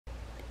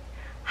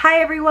Hi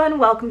everyone,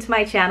 welcome to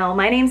my channel.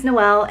 My name's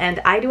Noelle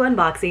and I do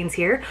unboxings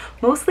here,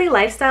 mostly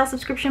lifestyle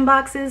subscription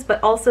boxes, but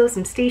also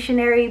some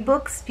stationery,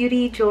 books,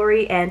 beauty,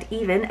 jewelry, and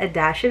even a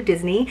dash of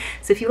Disney.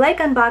 So if you like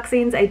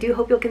unboxings, I do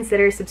hope you'll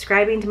consider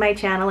subscribing to my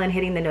channel and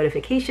hitting the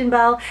notification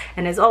bell.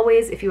 And as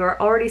always, if you are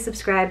already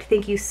subscribed,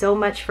 thank you so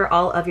much for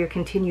all of your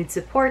continued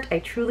support. I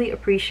truly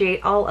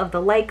appreciate all of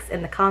the likes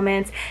and the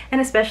comments,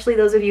 and especially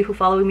those of you who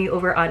follow me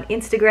over on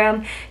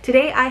Instagram.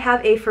 Today I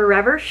have a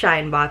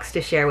forevershine box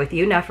to share with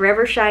you. Now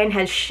forevershine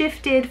has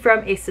shifted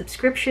from a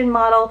subscription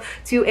model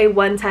to a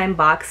one-time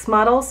box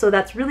model, so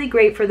that's really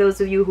great for those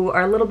of you who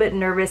are a little bit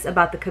nervous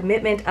about the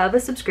commitment of a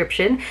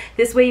subscription.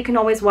 This way you can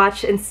always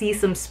watch and see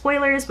some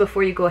spoilers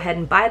before you go ahead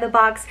and buy the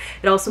box.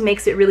 It also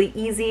makes it really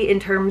easy in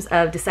terms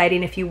of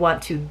deciding if you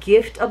want to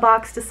gift a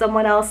box to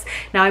someone else.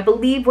 Now I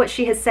believe what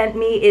she has sent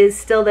me is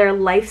still their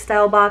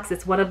lifestyle box.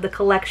 It's one of the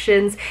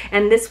collections,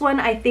 and this one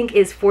I think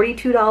is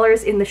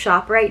 $42 in the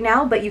shop right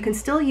now, but you can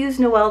still use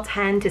Noelle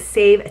 10 to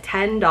save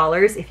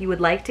 $10 if you would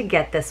like to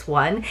get this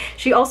one.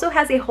 She also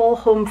has a whole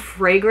home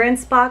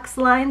fragrance box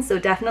line, so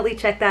definitely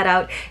check that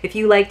out if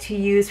you like to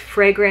use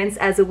fragrance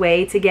as a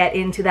way to get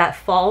into that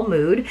fall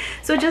mood.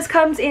 So it just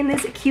comes in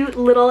this cute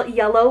little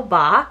yellow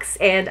box,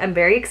 and I'm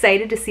very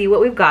excited to see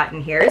what we've got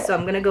in here. So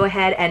I'm gonna go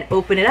ahead and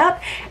open it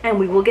up and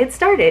we will get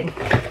started.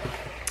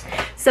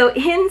 So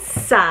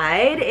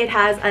inside it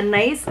has a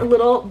nice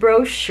little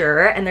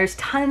brochure, and there's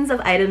tons of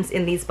items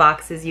in these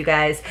boxes, you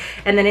guys.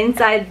 And then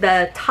inside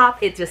the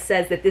top it just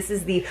says that this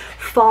is the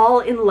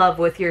Fall in Love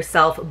with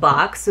Yourself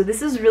box. So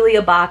this is really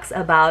a box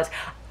about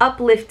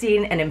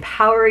uplifting and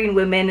empowering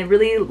women, and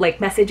really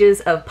like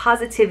messages of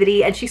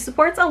positivity. And she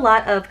supports a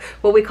lot of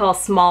what we call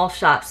small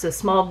shops, so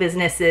small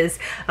businesses,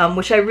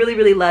 which I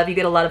really love. You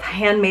get a lot of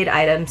handmade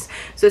items.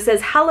 So it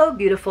says, "Hello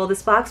beautiful,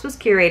 this box was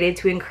curated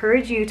to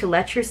encourage you to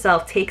let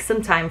yourself take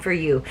some time for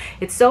you.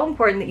 It's so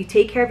important that you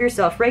take care of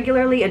yourself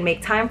regularly and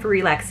make time for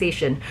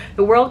relaxation.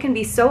 The world can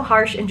be so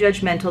harsh and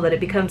judgmental that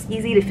it becomes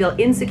easy to feel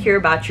insecure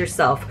about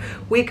yourself.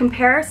 We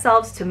compare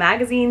ourselves to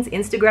magazines,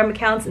 Instagram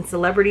accounts, and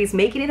celebrities,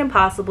 making it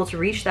impossible to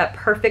reach that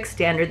perfect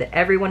standard that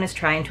everyone is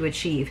trying to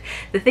achieve.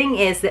 The thing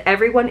is that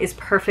everyone is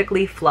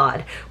perfectly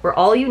flawed. We're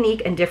all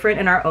unique and different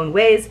in our own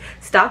ways.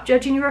 Stop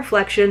judging your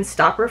reflections,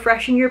 stop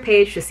refreshing your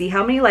page to see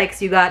how many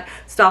likes you got,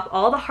 stop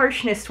all the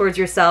harshness towards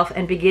yourself,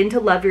 and begin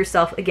to love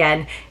yourself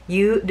again.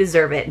 You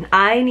deserve it." And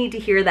I need to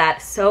hear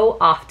that so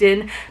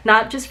often,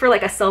 not just for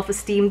like a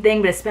self-esteem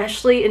thing, but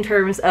especially in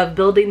terms of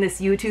building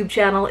this YouTube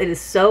channel. It is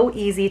so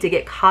easy to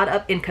get caught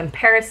up in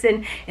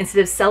comparison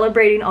instead of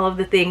celebrating all of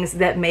the things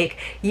that make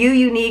you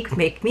unique,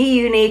 make me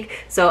unique.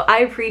 So I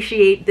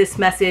appreciate this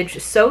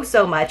message so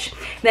much.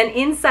 Then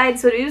inside,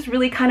 so it is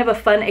really kind of a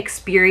fun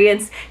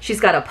experience. She's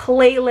got a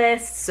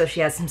playlist, so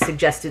she has some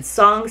suggested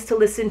songs to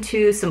listen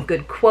to, some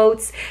good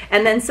quotes,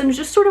 and then some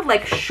just sort of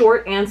like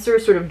short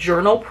answers, sort of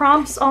journal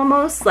prompts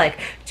almost, like,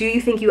 do you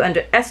think you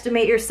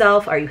underestimate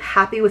yourself? Are you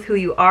happy with who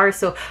you are?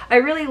 So I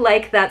really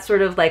like that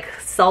sort of like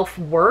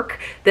self-work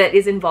that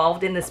is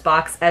involved in this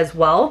box as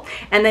well.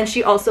 And then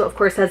she also of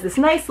course has this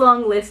nice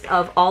long list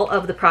of all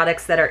of the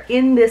products that are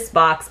in this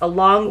box,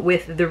 along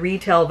with the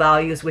retail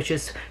values, which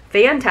is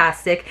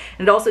fantastic.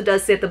 And it also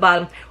does say at the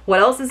bottom what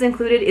else is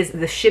included is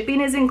the shipping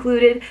is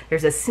included,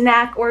 there's a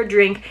snack or a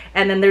drink,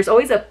 and then there's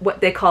always a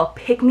what they call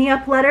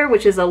pick-me-up letter,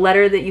 which is a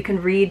letter that you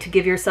can read to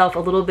give yourself a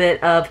little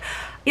bit of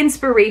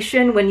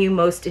inspiration when you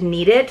most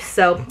need it.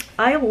 So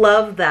I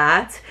love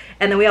that.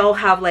 And then we all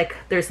have like,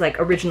 there's like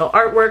original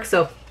artwork,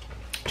 so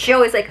she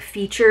always like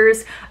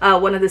features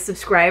one of the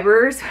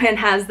subscribers and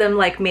has them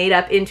like made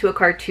up into a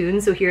cartoon.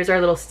 So here's our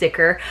little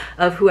sticker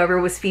of whoever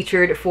was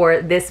featured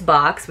for this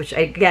box, which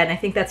I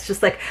think that's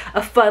just like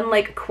a fun,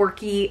 like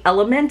quirky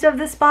element of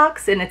this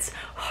box. And it's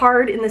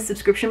hard in the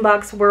subscription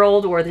box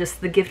world or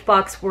just the gift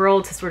box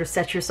world to sort of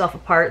set yourself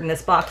apart, and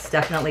this box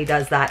definitely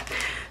does that.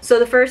 So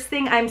the first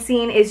thing I'm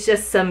seeing is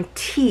just some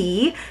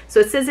tea. So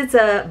it says it's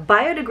a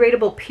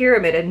biodegradable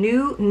pyramid, a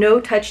new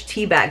no-touch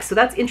tea bag. So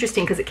that's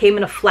interesting because it came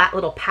in a flat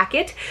little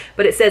packet,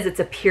 but it says it's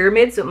a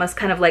pyramid, so it must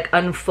kind of like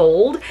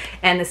unfold.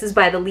 And this is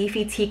by the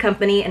Leafy Tea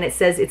Company, and it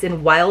says it's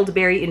in wild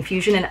berry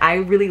infusion, and I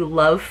really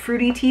love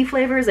fruity tea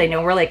flavors. I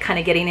know we're like kind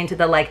of getting into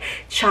the like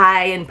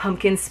chai and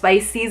pumpkin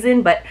spice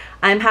season, but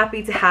I'm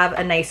happy to have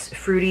a nice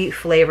fruity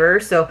flavor.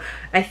 So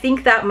I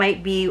think that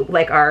might be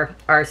like our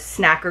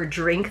snack or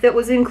drink that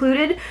was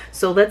included.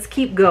 So let's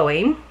keep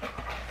going.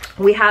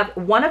 We have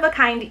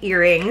one-of-a-kind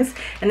earrings,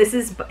 and this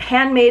is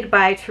handmade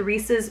by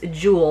Teresa's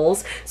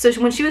Jewels. So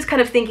when she was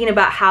kind of thinking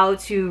about how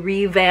to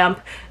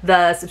revamp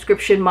the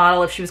subscription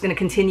model, if she was going to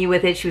continue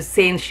with it, she was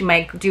saying she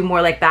might do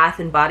more like bath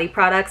and body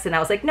products, and I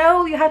was like,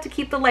 no, you have to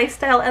keep the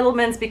lifestyle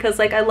elements because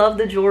like I love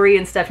the jewelry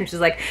and stuff. And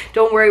she's like,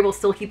 don't worry, we'll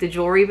still keep the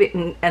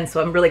jewelry. And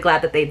so I'm really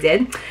glad that they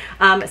did.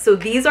 So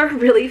these are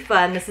really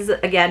fun. This is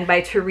again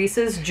by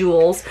Teresa's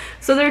Jewels.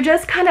 So they're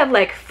just kind of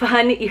like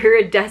fun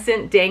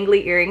iridescent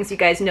dangly earrings. You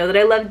guys know that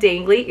I love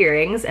dangly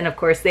earrings, and of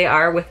course they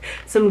are with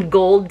some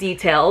gold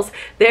details.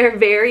 They're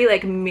very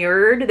like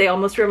mirrored. They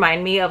almost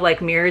remind me of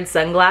like mirrored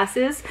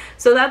sunglasses.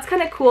 So that's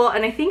kind of cool.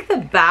 And I think the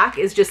back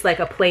is just like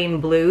a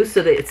plain blue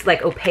so that it's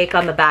like opaque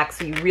on the back,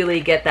 so you really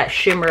get that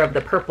shimmer of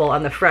the purple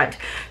on the front.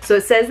 So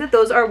it says that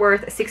those are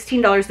worth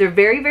 $16. They're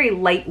very, very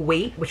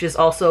lightweight, which is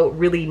also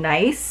really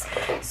nice.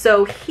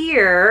 So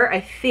here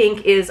I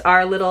think is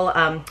our little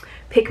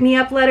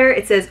pick-me-up letter.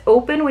 It says,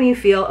 open when you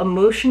feel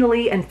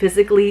emotionally and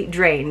physically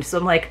drained. So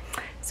I'm like,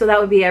 so that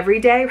would be every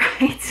day,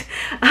 right?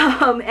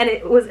 And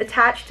it was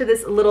attached to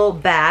this little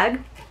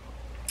bag,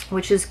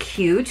 which is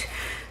cute.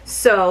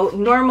 So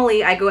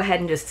normally I go ahead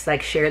and just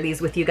like share these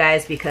with you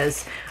guys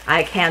because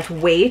I can't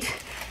wait.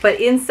 But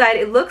inside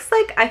it looks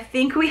like, I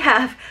think we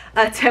have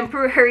a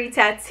temporary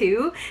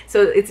tattoo.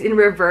 So it's in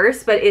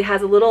reverse, but it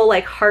has a little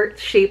like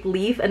heart-shaped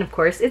leaf. And of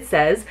course it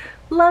says,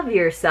 love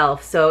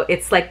yourself. So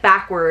it's like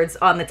backwards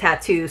on the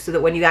tattoo so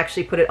that when you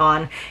actually put it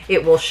on,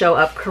 it will show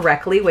up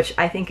correctly, which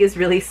I think is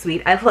really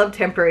sweet. I love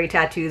temporary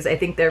tattoos. I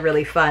think they're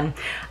really fun.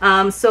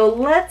 So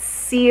let's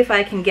see if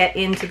I can get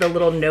into the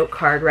little note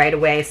card right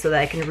away so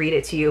that I can read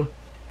it to you.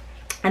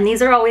 And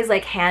these are always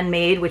like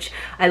handmade, which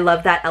I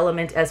love that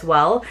element as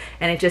well.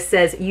 And it just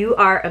says, you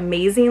are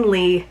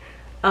amazingly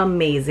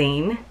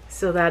amazing.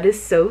 So that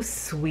is so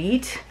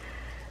sweet.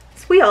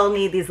 We all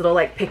need these little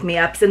like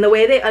pick-me-ups, and the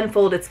way they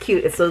unfold, it's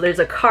cute. So there's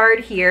a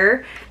card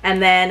here,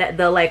 and then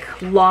the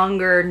like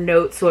longer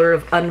note sort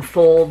of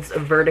unfolds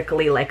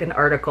vertically like an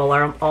article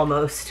or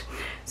almost.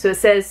 So it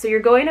says, so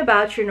you're going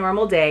about your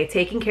normal day,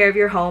 taking care of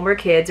your home or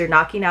kids or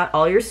knocking out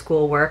all your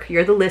schoolwork.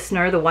 You're the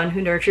listener, the one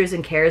who nurtures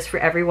and cares for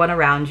everyone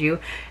around you.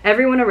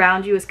 Everyone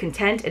around you is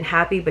content and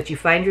happy, but you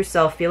find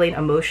yourself feeling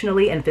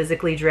emotionally and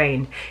physically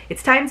drained.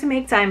 It's time to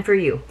make time for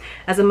you.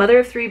 As a mother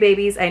of 3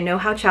 babies, I know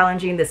how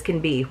challenging this can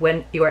be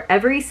when your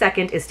every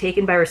second is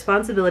taken by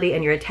responsibility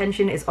and your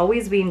attention is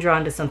always being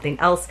drawn to something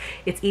else.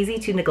 It's easy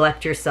to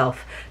neglect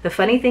yourself. The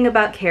funny thing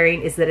about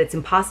caring is that it's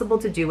impossible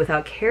to do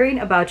without caring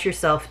about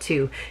yourself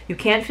too. You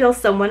can't fill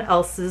someone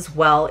else's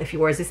well if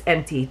yours is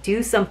empty.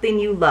 Do something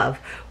you love.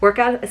 Work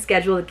out a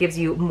schedule that gives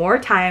you more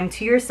time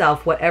to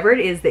yourself, whatever it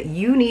is that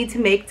you need to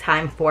make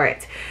time for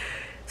it.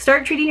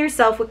 Start treating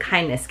yourself with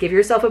kindness. Give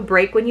yourself a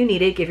break when you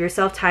need it. Give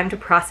yourself time to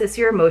process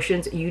your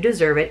emotions. You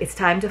deserve it. It's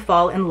time to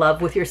fall in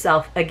love with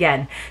yourself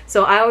again.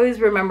 So I always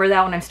remember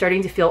that when I'm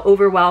starting to feel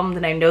overwhelmed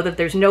and I know that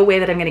there's no way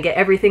that I'm going to get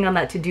everything on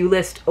that to-do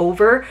list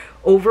over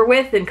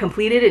with and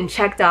completed and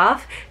checked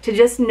off, to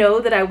just know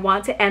that I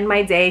want to end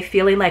my day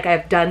feeling like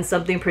I've done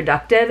something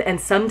productive. And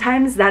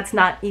sometimes that's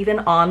not even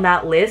on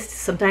that list.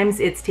 Sometimes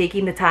it's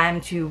taking the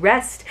time to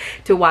rest,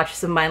 to watch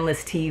some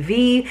mindless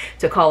TV,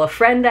 to call a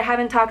friend I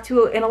haven't talked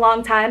to in a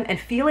long time, and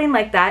feeling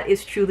like that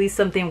is truly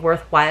something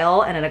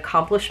worthwhile and an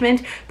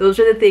accomplishment. Those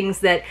are the things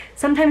that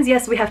sometimes,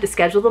 yes, we have to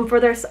schedule them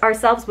for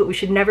ourselves, but we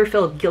should never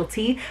feel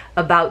guilty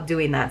about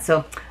doing that.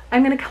 So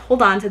I'm going to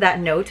hold on to that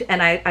note,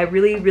 and I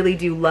really, really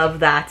do love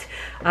that.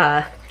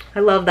 I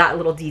love that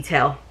little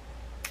detail.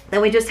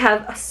 Then we just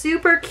have a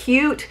super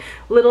cute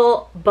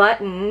little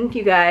button,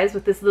 you guys,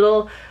 with this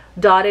little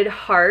dotted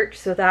heart.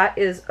 So that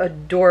is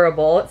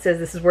adorable. It says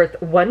this is worth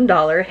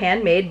 $1,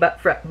 handmade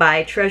but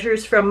by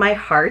Treasures from My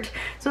Heart.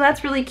 So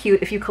that's really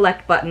cute if you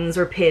collect buttons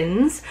or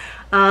pins.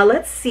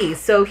 Let's see.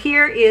 So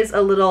here is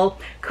a little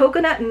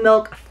coconut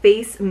milk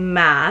face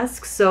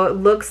mask. So it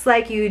looks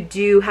like you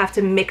do have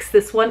to mix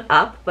this one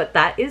up, but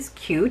that is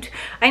cute.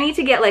 I need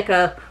to get like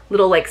a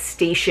little like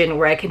station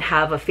where I can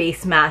have a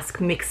face mask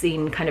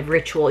mixing kind of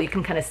ritual. You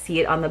can kind of see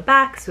it on the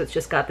back. So it's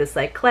just got this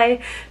like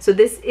clay. So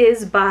this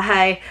is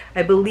by,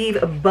 I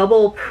believe,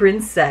 Bubble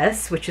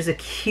Princess, which is a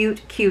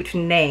cute, cute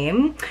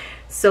name.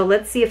 So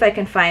let's see if I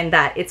can find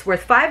that. It's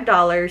worth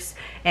 $5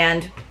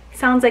 and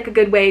sounds like a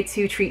good way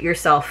to treat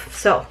yourself.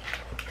 So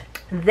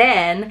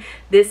then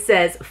this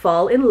says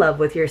fall in love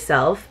with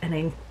yourself, and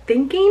I'm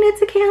thinking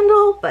it's a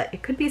candle, but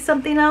it could be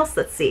something else.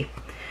 Let's see.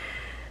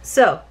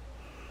 So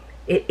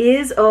it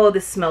is, oh,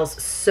 this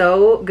smells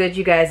so good,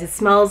 you guys. It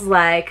smells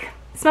like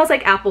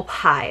apple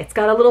pie. It's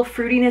got a little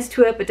fruitiness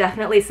to it, but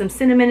definitely some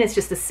cinnamon. It's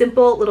just a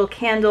simple little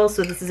candle.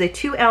 So this is a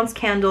 2-ounce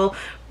candle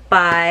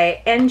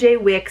by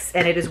NJ Wicks,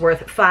 and it is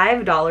worth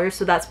 $5.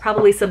 So that's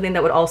probably something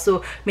that would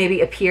also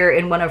maybe appear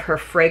in one of her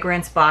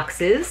fragrance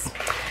boxes.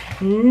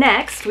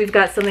 Next, we've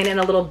got something in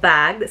a little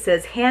bag that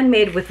says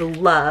handmade with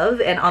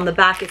love, and on the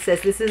back it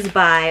says this is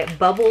by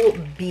Bubble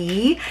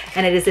Bee,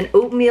 and it is an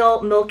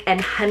oatmeal, milk, and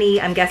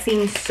honey, I'm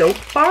guessing soap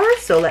bar.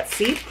 So let's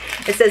see.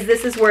 It says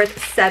this is worth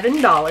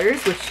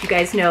 $7, which you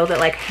guys know that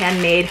like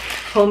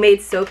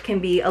homemade soap can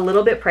be a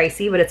little bit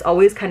pricey, but it's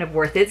always kind of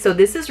worth it. So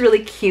this is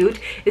really cute.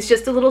 It's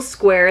just a little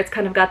square. It's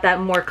kind of got that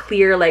more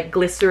clear like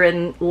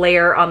glycerin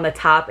layer on the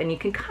top, and you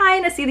can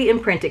kind of see the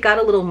imprint. It got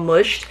a little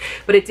mushed,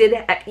 but it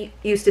did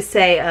used to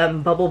say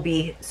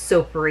Bumblebee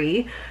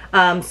Soapery.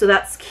 So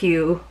that's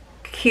cute,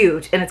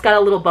 and it's got a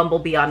little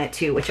bumblebee on it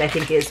too, which I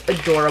think is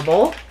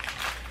adorable.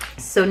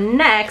 So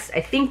next,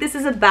 I think this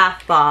is a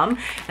bath bomb,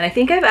 and I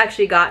think I've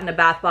actually gotten a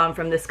bath bomb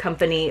from this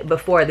company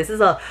before. This is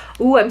a,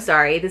 ooh, I'm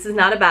sorry, this is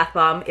not a bath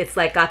bomb. It's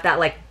like got that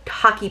like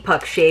hockey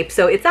puck shape.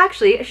 So it's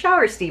actually a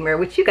shower steamer,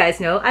 which you guys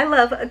know I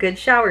love a good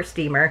shower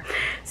steamer.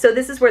 So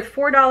this is worth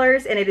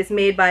 $4 and it is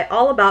made by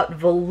All About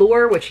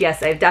Velour, which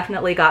yes, I've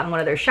definitely gotten one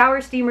of their shower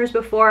steamers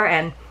before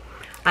and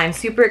I'm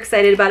super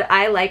excited about it.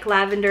 I like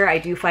lavender. I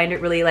do find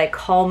it really like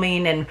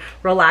calming and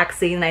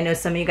relaxing. And I know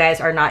some of you guys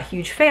are not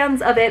huge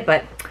fans of it,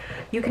 but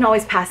you can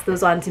always pass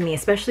those on to me,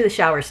 especially the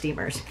shower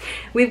steamers.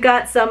 We've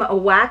got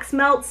some wax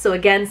melts. So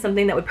again,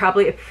 something that would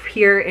probably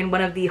appear in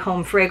one of the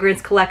home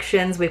fragrance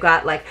collections. We've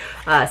got like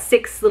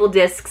 6 little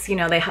discs, you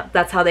know,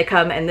 that's how they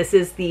come. And this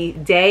is the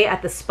Day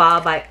at the Spa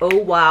by Oh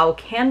Wow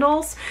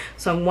Candles.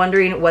 So I'm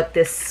wondering what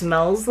this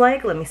smells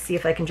like. Let me see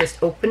if I can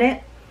just open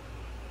it.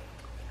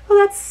 Oh,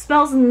 that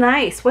smells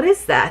nice. What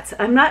is that?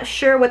 I'm not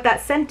sure what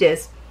that scent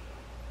is.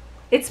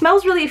 It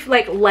smells really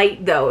like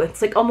light though. It's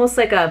like almost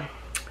like a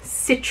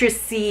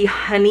citrusy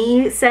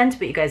honey scent,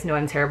 but you guys know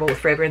I'm terrible with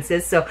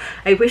fragrances, so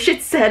I wish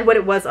it said what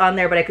it was on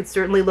there, but I could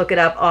certainly look it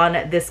up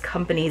on this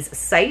company's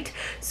site.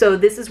 So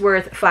this is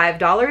worth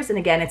 $5, and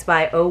again, it's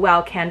by Oh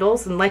Wow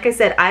Candles. And like I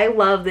said, I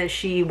love that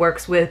she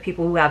works with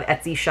people who have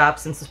Etsy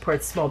shops and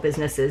supports small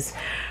businesses.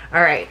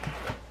 All right,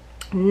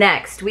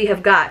 next we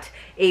have got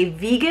a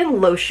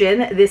vegan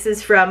lotion. This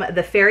is from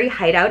the Fairy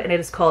Hideout and it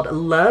is called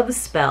Love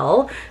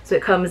Spell. So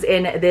it comes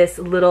in this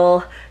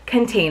little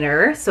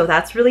container. So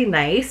that's really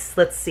nice.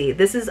 Let's see.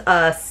 This is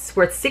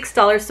worth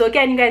 $6. So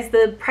again, you guys,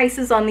 the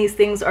prices on these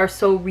things are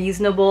so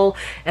reasonable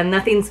and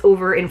nothing's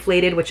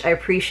overinflated, which I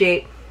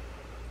appreciate.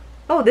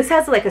 Oh, this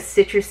has like a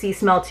citrusy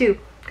smell too.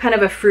 Kind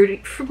of a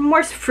fruity,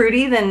 more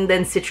fruity than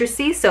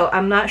citrusy. So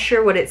I'm not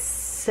sure what it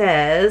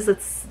says.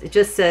 It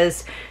just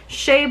says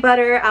shea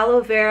butter,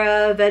 aloe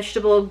vera,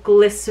 vegetable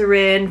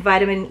glycerin,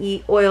 vitamin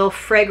E oil,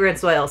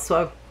 fragrance oil.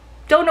 So I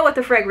don't know what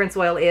the fragrance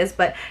oil is,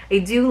 but I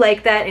do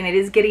like that, and it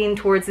is getting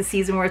towards the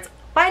season where it's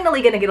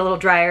finally gonna get a little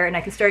drier and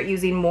I can start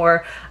using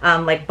more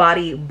like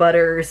body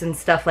butters and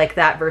stuff like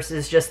that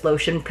versus just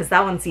lotion, because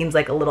that one seems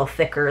like a little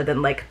thicker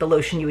than like the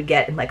lotion you would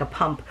get in like a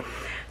pump.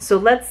 So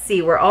let's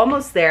see, we're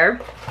almost there.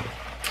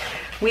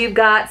 We've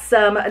got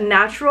some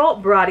natural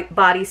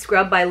body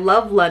scrub by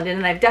Love London,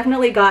 and I've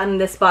definitely gotten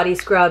this body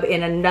scrub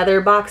in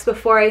another box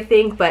before, I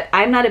think, but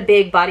I'm not a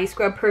big body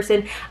scrub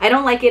person. I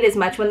don't like it as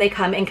much when they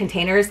come in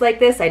containers like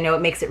this. I know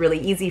it makes it really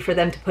easy for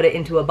them to put it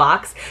into a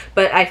box,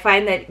 but I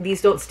find that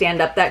these don't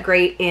stand up that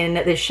great in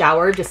the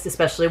shower, just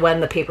especially when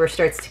the paper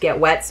starts to get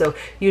wet. So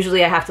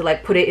usually I have to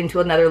like put it into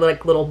another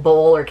like little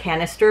bowl or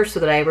canister so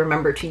that I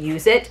remember to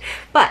use it.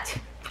 But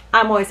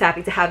I'm always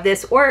happy to have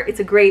this, or it's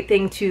a great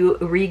thing to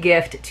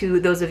re-gift to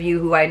those of you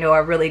who I know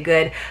are really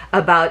good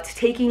about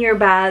taking your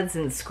baths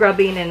and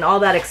scrubbing and all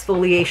that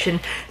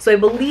exfoliation. So I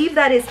believe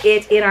that is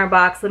it in our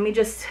box. Let me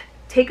just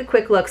take a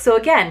quick look. So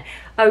again,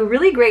 a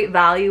really great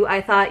value,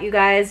 I thought, you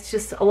guys.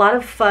 Just a lot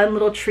of fun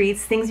little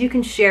treats, things you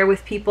can share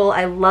with people.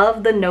 I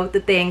love the note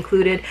that they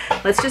included.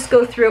 Let's just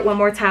go through it one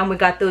more time. We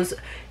got those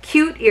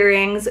cute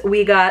earrings,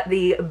 we got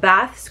the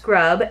bath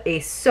scrub, a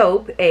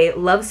soap, a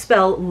Love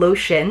Spell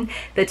lotion,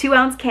 the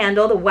 2-ounce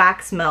candle, the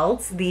wax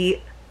melts, the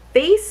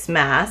face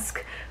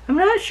mask. I'm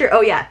not sure.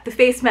 Oh yeah, the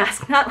face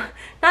mask, not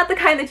the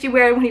kind that you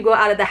wear when you go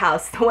out of the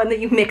house, the one that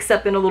you mix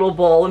up in a little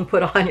bowl and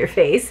put on your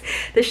face.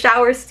 The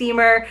shower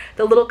steamer,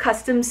 the little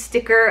custom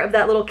sticker of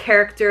that little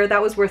character,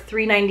 that was worth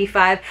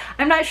 $3.95.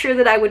 I'm not sure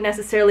that I would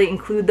necessarily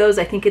include those.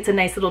 I think it's a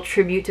nice little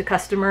tribute to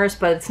customers,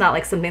 but it's not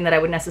like something that I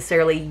would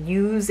necessarily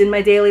use in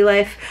my daily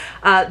life.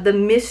 The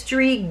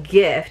mystery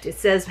gift, it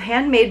says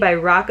handmade by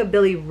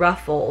Rockabilly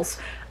Ruffles.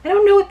 I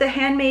don't know what the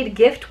handmade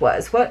gift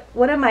was. What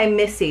am I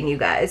missing, you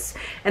guys?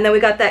 And then we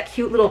got that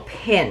cute little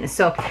pin.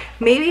 So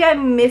maybe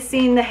I'm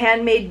missing the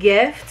handmade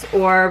gift,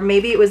 or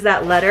maybe it was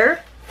that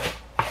letter.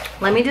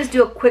 Let me just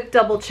do a quick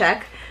double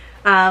check.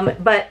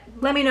 But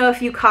let me know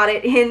if you caught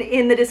it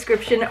in the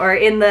description or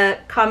in the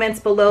comments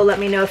below. Let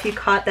me know if you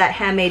caught that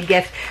handmade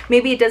gift.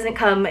 Maybe it doesn't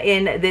come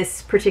in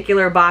this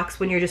particular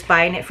box when you're just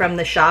buying it from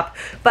the shop,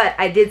 but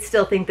I did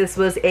still think this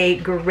was a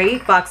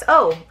great box.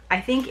 Oh, I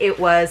think it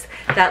was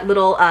that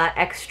little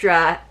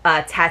extra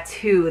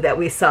tattoo that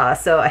we saw.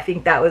 So I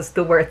think that was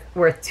the worth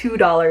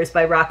 $2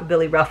 by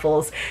Rockabilly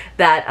Ruffles,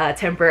 that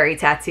temporary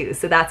tattoo.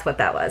 So that's what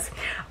that was.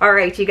 All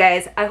right, you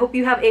guys, I hope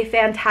you have a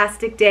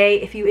fantastic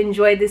day. If you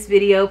enjoyed this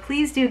video,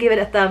 please do give it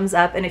a thumbs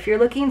up. And if you're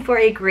looking for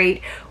a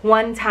great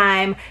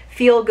one-time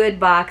feel-good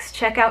box,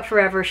 check out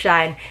Forever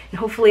Shine. And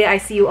hopefully I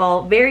see you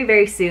all very,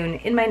 very soon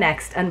in my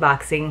next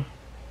unboxing.